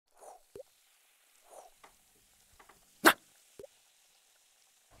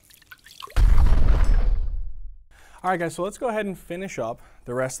All right, guys, so let's go ahead and finish up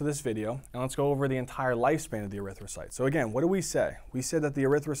the rest of this video, and let's go over the entire lifespan of the erythrocyte. So again, what do we say? We said that the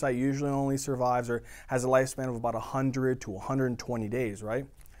erythrocyte usually only survives or has a lifespan of about 100 to 120 days, right?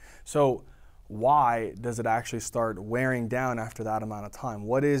 So why does it actually start wearing down after that amount of time?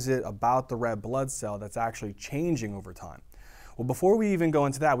 What is it about the red blood cell that's actually changing over time? Well, before we even go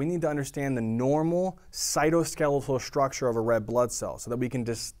into that, we need to understand the normal cytoskeletal structure of a red blood cell so that we can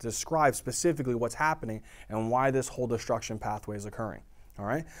describe specifically what's happening and why this whole destruction pathway is occurring. All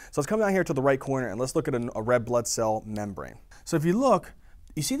right? So let's come down here to the right corner and let's look at a red blood cell membrane. So if you look,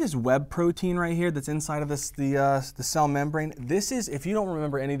 you see this web protein right here that's inside of the cell membrane? This is, if you don't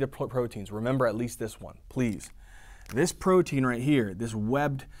remember any of the proteins, remember at least this one, please. This protein right here, this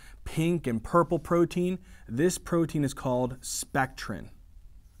webbed pink and purple protein, this protein is called spectrin.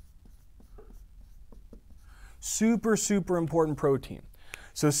 Super, super important protein.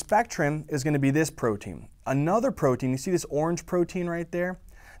 So spectrin is going to be this protein. Another protein, you see this orange protein right there?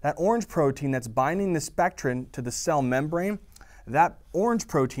 That orange protein that's binding the spectrin to the cell membrane, that orange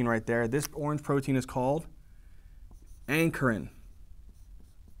protein right there, this orange protein is called ankyrin.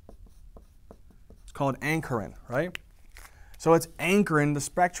 It's called ankyrin, right? So it's anchoring the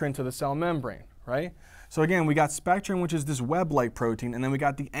spectrin to the cell membrane, right? So again, we got spectrin, which is this web-like protein, and then we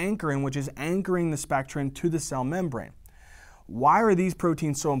got the ankyrin, which is anchoring the spectrin to the cell membrane. Why are these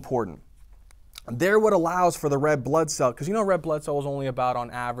proteins so important? They're what allows for the red blood cell, because you know red blood cell is only about, on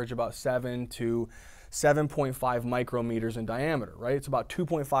average, about 7 to 7.5 micrometers in diameter, right? It's about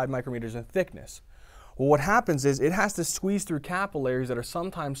 2.5 micrometers in thickness. Well, what happens is it has to squeeze through capillaries that are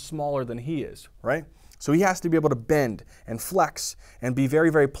sometimes smaller than he is, right? So he has to be able to bend and flex and be very,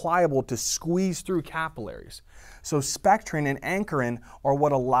 very pliable to squeeze through capillaries. So spectrin and ankyrin are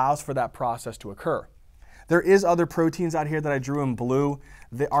what allows for that process to occur. There is other proteins out here that I drew in blue.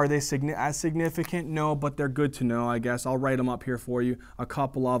 Are they as significant? No, but they're good to know, I guess. I'll write them up here for you, a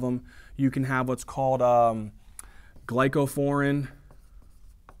couple of them. You can have what's called glycophorin.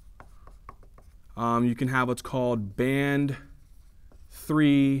 You can have what's called band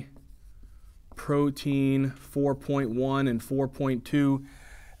 3 protein 4.1 and 4.2,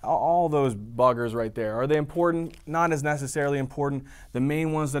 all those buggers right there. Are they important? Not as necessarily important. The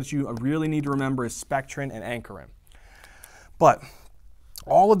main ones that you really need to remember is spectrin and ankyrin. But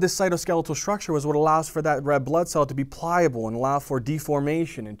all of this cytoskeletal structure was what allows for that red blood cell to be pliable and allow for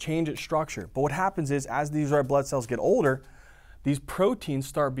deformation and change its structure. But what happens is, as these red blood cells get older, these proteins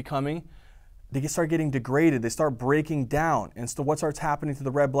start becoming, they start getting degraded, they start breaking down. And so what starts happening to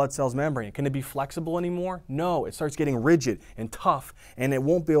the red blood cell's membrane? Can it be flexible anymore? No, it starts getting rigid and tough, and it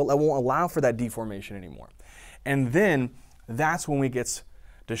won't allow for that deformation anymore. And then that's when it gets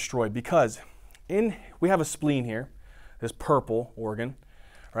destroyed, because we have a spleen here, this purple organ,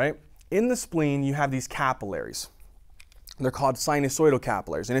 right? In the spleen you have these capillaries. They're called sinusoidal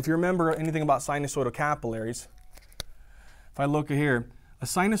capillaries. And if you remember anything about sinusoidal capillaries, if I look here, a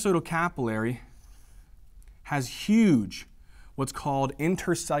sinusoidal capillary has huge, what's called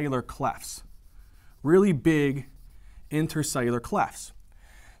intercellular clefts. Really big intercellular clefts.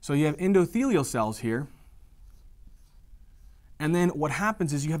 So you have endothelial cells here, and then what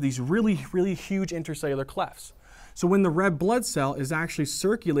happens is you have these really, really huge intercellular clefts. So when the red blood cell is actually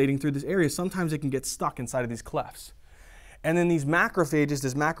circulating through this area, sometimes it can get stuck inside of these clefts. And then these macrophages,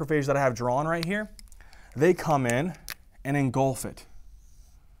 this macrophage that I have drawn right here, they come in and engulf it.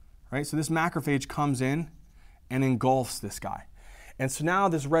 Right? So this macrophage comes in and engulfs this guy. And so now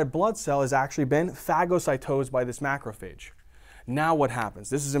this red blood cell has actually been phagocytosed by this macrophage. Now what happens?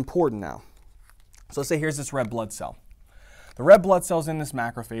 This is important now. So let's say here's this red blood cell. The red blood cell's in this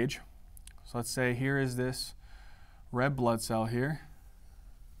macrophage. So let's say here is this red blood cell here.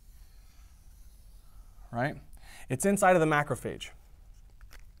 Right? It's inside of the macrophage.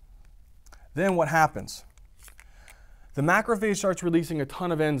 Then what happens? The macrophage starts releasing a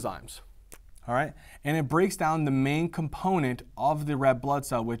ton of enzymes, all right? And it breaks down the main component of the red blood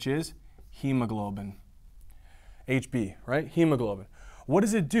cell, which is hemoglobin. HB, right? Hemoglobin. What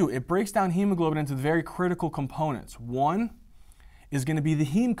does it do? It breaks down hemoglobin into very critical components. One is going to be the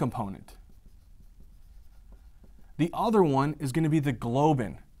heme component. The other one is going to be the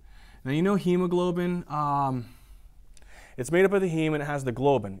globin. Now you know hemoglobin, it's made up of the heme and it has the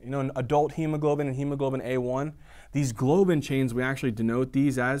globin. You know, an adult hemoglobin and hemoglobin A1. These globin chains, we actually denote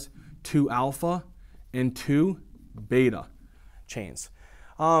these as 2 alpha and 2 beta chains.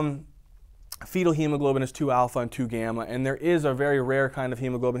 Fetal hemoglobin is 2 alpha and 2 gamma, and there is a very rare kind of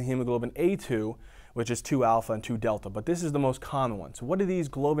hemoglobin, hemoglobin A2, which is 2 alpha and 2 delta, but this is the most common one. So what are these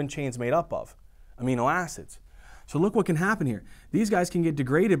globin chains made up of? Amino acids. So look what can happen here. These guys can get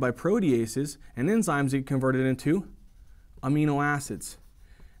degraded by proteases and enzymes get converted into amino acids.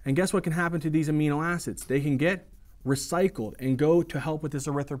 And guess what can happen to these amino acids? They can get recycled and go to help with this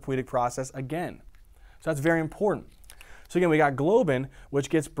erythropoietic process again. So that's very important. So again, we got globin, which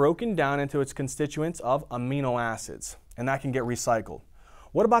gets broken down into its constituents of amino acids, and that can get recycled.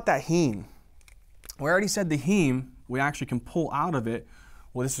 What about that heme? We already said the heme, we actually can pull out of it.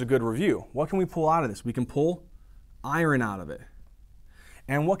 Well, this is a good review. What can we pull out of this? We can pull iron out of it.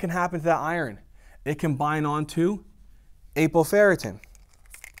 And what can happen to that iron? It can bind onto apoferritin.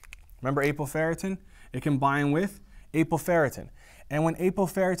 Remember apoferritin? It can bind with apoferritin. And when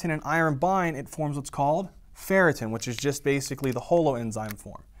apoferritin and iron bind, it forms what's called ferritin, which is just basically the holoenzyme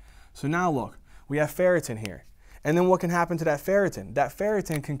form. So now look, we have ferritin here. And then what can happen to that ferritin? That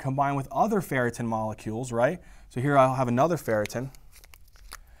ferritin can combine with other ferritin molecules, right? So here I'll have another ferritin.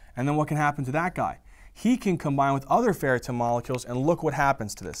 And then what can happen to that guy? He can combine with other ferritin molecules, and look what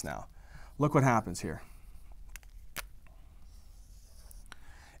happens to this now. Look what happens here.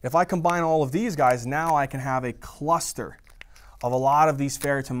 If I combine all of these guys, now I can have a cluster of a lot of these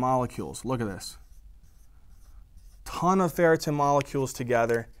ferritin molecules. Look at this. Ton of ferritin molecules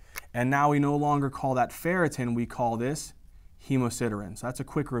together, and now we no longer call that ferritin, we call this hemosiderin. So that's a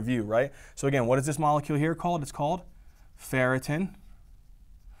quick review, right? So again, what is this molecule here called? It's called ferritin.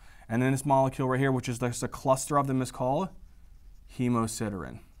 And then this molecule right here, which is just a cluster of them, is called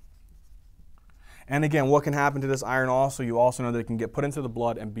hemosiderin. And again, what can happen to this iron also? You also know that it can get put into the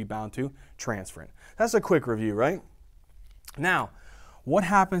blood and be bound to transferrin. That's a quick review, right? Now, what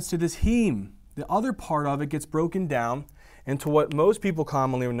happens to this heme? The other part of it gets broken down into what most people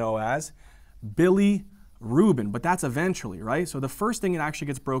commonly know as bilirubin, but that's eventually, right? So the first thing it actually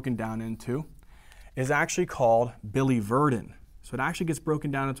gets broken down into is actually called biliverdin. So it actually gets broken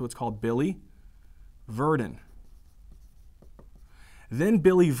down into what's called biliverdin. Then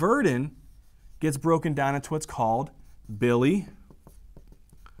biliverdin gets broken down into what's called bilirubin.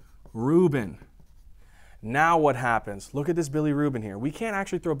 Now what happens? Look at this bilirubin here. We can't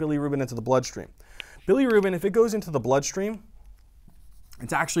actually throw bilirubin into the bloodstream. Bilirubin, if it goes into the bloodstream,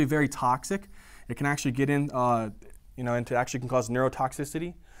 it's actually very toxic. It can actually get in, into actually can cause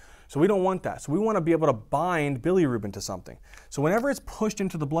neurotoxicity. So we don't want that. So we want to be able to bind bilirubin to something. So whenever it's pushed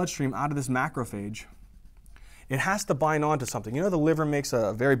into the bloodstream out of this macrophage, it has to bind onto something. You know the liver makes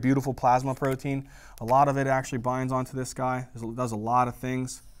a very beautiful plasma protein. A lot of it actually binds onto this guy. It does a lot of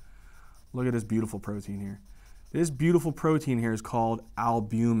things. Look at this beautiful protein here. This beautiful protein here is called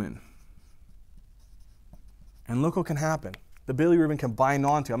albumin. And look what can happen. The bilirubin can bind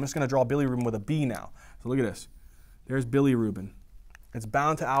onto. I'm just going to draw bilirubin with a B now. So look at this. There's bilirubin. It's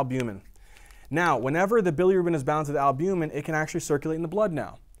bound to albumin. Now, whenever the bilirubin is bound to the albumin, it can actually circulate in the blood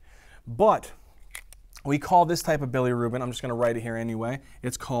now. But we call this type of bilirubin, I'm just going to write it here anyway,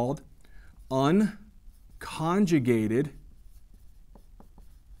 it's called unconjugated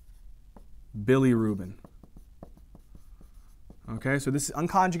bilirubin. Okay, so this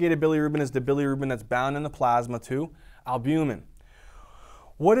unconjugated bilirubin is the bilirubin that's bound in the plasma to albumin.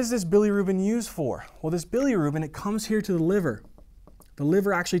 What is this bilirubin used for? Well, this bilirubin, it comes here to the liver. The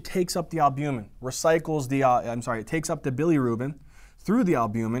liver actually takes up the albumin, recycles the, it takes up the bilirubin through the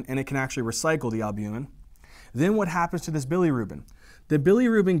albumin, and it can actually recycle the albumin. Then what happens to this bilirubin? The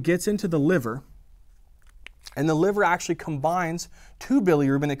bilirubin gets into the liver, and the liver actually combines to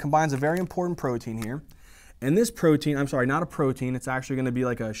bilirubin. It combines a very important protein here. And this protein, not a protein, it's actually going to be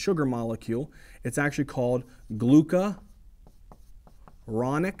like a sugar molecule. It's actually called glucuronic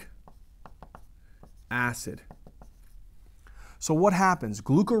acid. So what happens?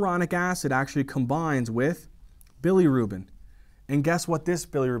 Glucuronic acid actually combines with bilirubin. And guess what this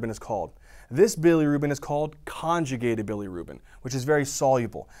bilirubin is called? This bilirubin is called conjugated bilirubin, which is very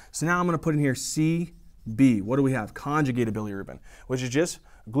soluble. So now I'm going to put in here CB. What do we have? Conjugated bilirubin, which is just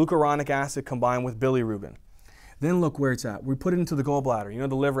glucuronic acid combined with bilirubin. Then look where it's at. We put it into the gallbladder. You know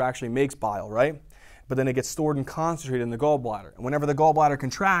the liver actually makes bile, right? But then it gets stored and concentrated in the gallbladder. And whenever the gallbladder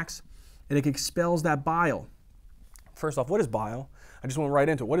contracts, it expels that bile. First off, what is bile? I just went right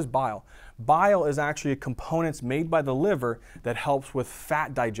into it. What is bile? Bile is actually a component made by the liver that helps with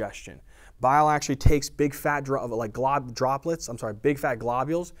fat digestion. Bile actually takes big fat big fat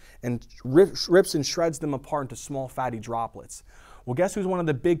globules and rips and shreds them apart into small fatty droplets. Well, guess who's one of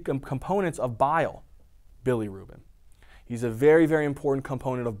the big components of bile? Bilirubin. He's a very, very important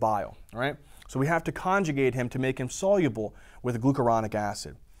component of bile, all right? So we have to conjugate him to make him soluble with glucuronic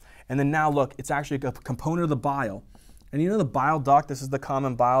acid. And then now look, it's actually a component of the bile. And you know the bile duct, this is the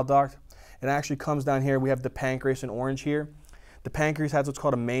common bile duct. It actually comes down here. We have the pancreas in orange here. The pancreas has what's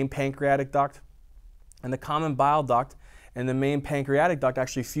called a main pancreatic duct. And the common bile duct and the main pancreatic duct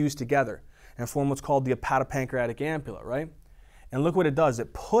actually fuse together and form what's called the hepatopancreatic ampulla, right? And look what it does.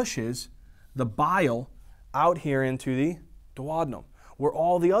 It pushes the bile out here into the duodenum, where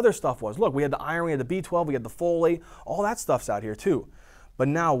all the other stuff was. Look, we had the iron, we had the B12, we had the folate, all that stuff's out here too. But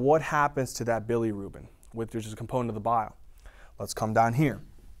now what happens to that bilirubin, which is a component of the bile? Let's come down here.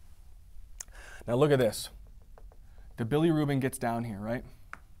 Now look at this. The bilirubin gets down here, right?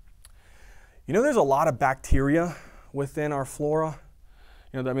 You know there's a lot of bacteria within our flora.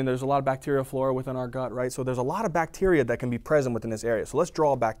 You know, I mean, there's a lot of bacterial flora within our gut, right? So there's a lot of bacteria that can be present within this area. So let's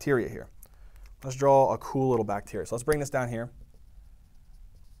draw a bacteria here. Let's draw a cool little bacteria. So let's bring this down here.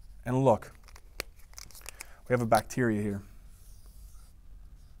 And look, we have a bacteria here.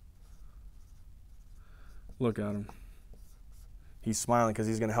 Look at him. He's smiling because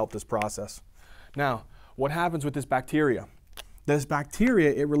he's going to help this process. Now, what happens with this bacteria? This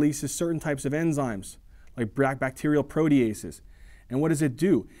bacteria, it releases certain types of enzymes, like bacterial proteases. And what does it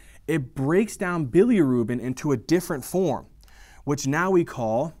do? It breaks down bilirubin into a different form, which now we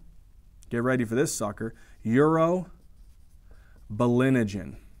call, get ready for this sucker, urobilinogen.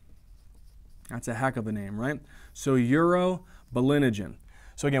 That's a heck of a name, right? So urobilinogen.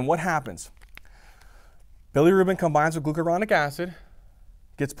 So again, what happens? Bilirubin combines with glucuronic acid,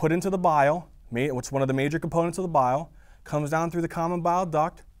 gets put into the bile, which is one of the major components of the bile, comes down through the common bile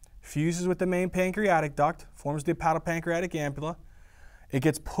duct, fuses with the main pancreatic duct, forms the hepatopancreatic ampulla. It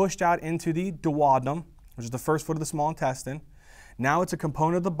gets pushed out into the duodenum, which is the first foot of the small intestine. Now it's a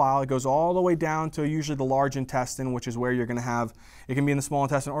component of the bile. It goes all the way down to usually the large intestine, which is where you're going to have, it can be in the small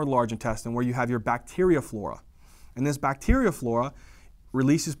intestine or the large intestine, where you have your bacteria flora. And this bacteria flora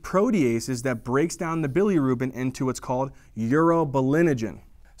releases proteases that breaks down the bilirubin into what's called urobilinogen.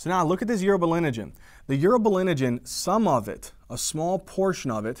 So now look at this urobilinogen. The urobilinogen, some of it, a small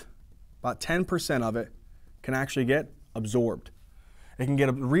portion of it, about 10% of it, can actually get absorbed. It can get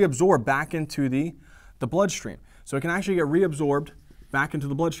reabsorbed back into the bloodstream. So it can actually get reabsorbed back into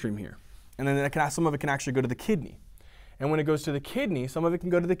the bloodstream here. And then some of it can actually go to the kidney. And when it goes to the kidney, some of it can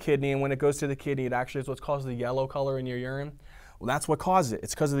go to the kidney, and when it goes to the kidney, it actually is what's caused the yellow color in your urine. Well, that's what causes it.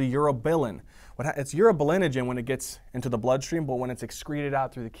 It's because of the urobilin. It's urobilinogen when it gets into the bloodstream, but when it's excreted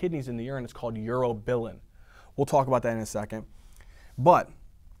out through the kidneys in the urine, it's called urobilin. We'll talk about that in a second. But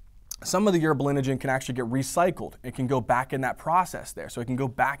some of the urobilinogen can actually get recycled. It can go back in that process there. So it can go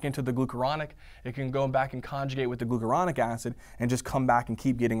back into the glucuronic. It can go back and conjugate with the glucuronic acid and just come back and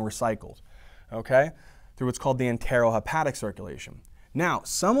keep getting recycled, okay, through what's called the enterohepatic circulation. Now,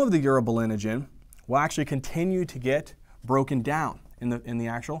 some of the urobilinogen will actually continue to get broken down in the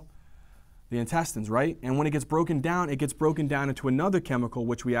intestines, right? And when it gets broken down into another chemical,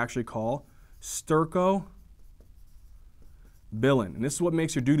 which we actually call stercobilin. And this is what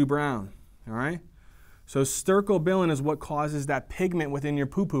makes your doo-doo brown, all right? So stercobilin is what causes that pigment within your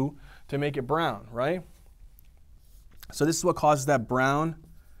poo-poo to make it brown, right? So this is what causes that brown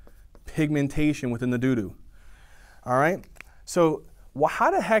pigmentation within the doo-doo, all right? So how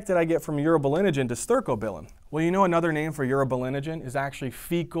the heck did I get from urobilinogen to stercobilin? Well, you know another name for urobilinogen is actually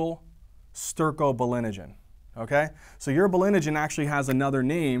fecal stercobilinogen, okay? So urobilinogen actually has another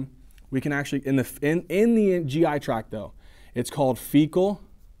name. We can actually, in the GI tract though, it's called fecal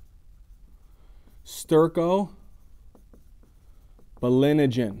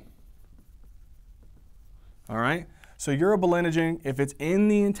stercobilinogen, all right? So urobilinogen, if it's in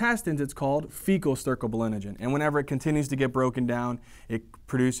the intestines, it's called fecal stercobilinogen. And whenever it continues to get broken down, it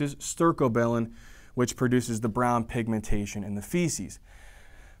produces stercobilin, which produces the brown pigmentation in the feces.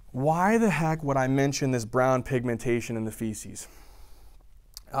 Why the heck would I mention this brown pigmentation in the feces?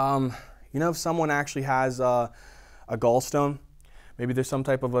 You know, if someone actually has a gallstone, maybe there's some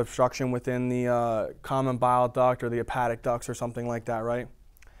type of obstruction within the common bile duct or the hepatic ducts or something like that, right?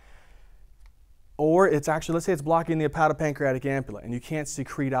 Or it's actually, let's say it's blocking the hepatopancreatic ampulla and you can't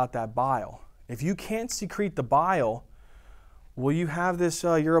secrete out that bile. If you can't secrete the bile, will you have this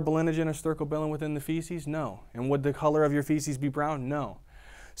urobilinogen or stercobilin within the feces? No. And would the color of your feces be brown? No.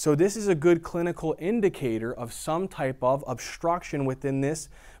 So this is a good clinical indicator of some type of obstruction within this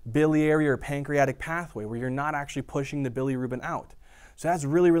biliary or pancreatic pathway where you're not actually pushing the bilirubin out. So that's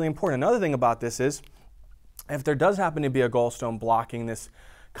really, really important. Another thing about this is if there does happen to be a gallstone blocking this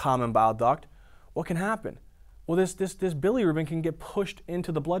common bile duct, what can happen? Well, this bilirubin can get pushed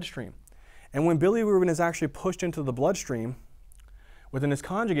into the bloodstream. And when bilirubin is actually pushed into the bloodstream, within its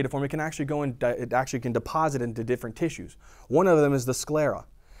conjugated form, it can actually it actually can deposit into different tissues. One of them is the sclera.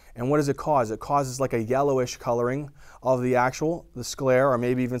 And what does it cause? It causes like a yellowish coloring of the sclera, or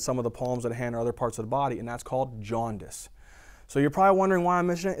maybe even some of the palms of the hand or other parts of the body, and that's called jaundice. So you're probably wondering why I'm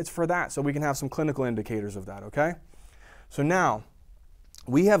mentioning it. It's for that, so we can have some clinical indicators of that, okay? So now,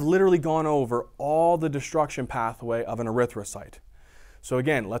 we have literally gone over all the destruction pathway of an erythrocyte. So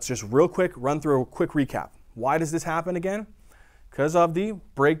again, let's just real quick run through a quick recap. Why does this happen again? Because of the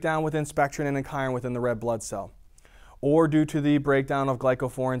breakdown within spectrin and chiron within the red blood cell, or due to the breakdown of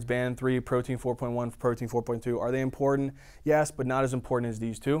glycophorins, band 3, protein 4.1, protein 4.2. Are they important? Yes, but not as important as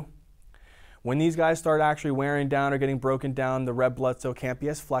these two. When these guys start actually wearing down or getting broken down, the red blood cell can't be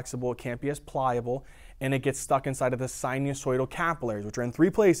as flexible, it can't be as pliable, and it gets stuck inside of the sinusoidal capillaries, which are in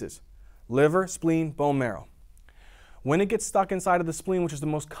 3 places: liver, spleen, bone marrow. When it gets stuck inside of the spleen, which is the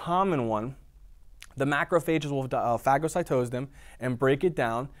most common one, the macrophages will phagocytose them and break it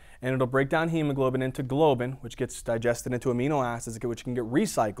down, and it'll break down hemoglobin into globin, which gets digested into amino acids, which can get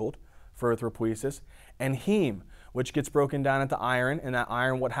recycled for erythropoiesis, and heme, which gets broken down into iron, and that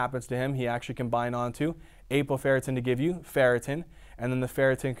iron, what happens to him? He actually can bind onto apoferritin to give you ferritin, and then the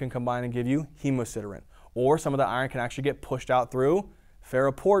ferritin can combine and give you hemosiderin. Or some of the iron can actually get pushed out through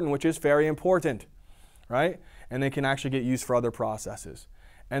ferroportin, which is very important, right? And they can actually get used for other processes.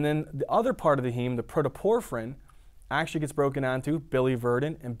 And then the other part of the heme, the protoporphyrin, actually gets broken down to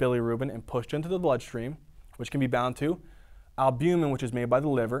biliverdin and bilirubin and pushed into the bloodstream, which can be bound to albumin, which is made by the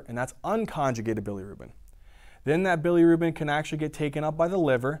liver, and that's unconjugated bilirubin. Then that bilirubin can actually get taken up by the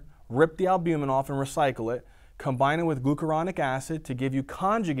liver, rip the albumin off and recycle it, combine it with glucuronic acid to give you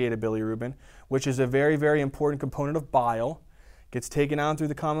conjugated bilirubin, which is a very, very important component of bile. Gets taken out through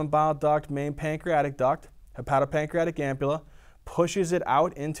the common bile duct, main pancreatic duct, hepatopancreatic ampulla, pushes it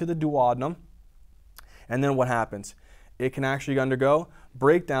out into the duodenum, and then what happens? It can actually undergo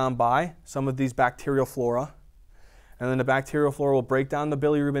breakdown by some of these bacterial flora, and then the bacterial flora will break down the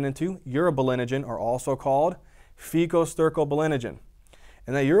bilirubin into urobilinogen, or also called fecostercobilinogen.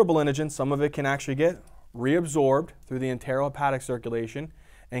 And that urobilinogen, some of it can actually get reabsorbed through the enterohepatic circulation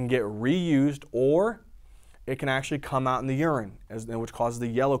and get reused, or it can actually come out in the urine, which causes the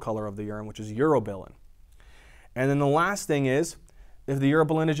yellow color of the urine, which is urobilin. And then the last thing is, if the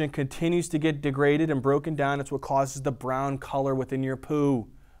urobilinogen continues to get degraded and broken down, it's what causes the brown color within your poo,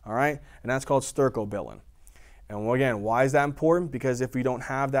 all right? And that's called stercobilin. And again, why is that important? Because if we don't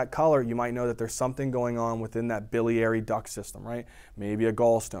have that color, you might know that there's something going on within that biliary duct system, right? Maybe a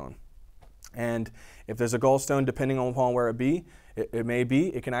gallstone. And if there's a gallstone, depending on where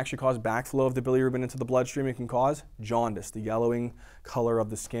it can actually cause backflow of the bilirubin into the bloodstream. It can cause jaundice, the yellowing color of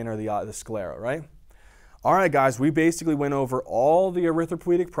the skin, or the sclera, right? All right, guys, we basically went over all the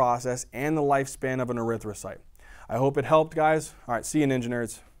erythropoietic process and the lifespan of an erythrocyte. I hope it helped, guys. All right, see you, Ninja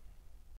Nerds.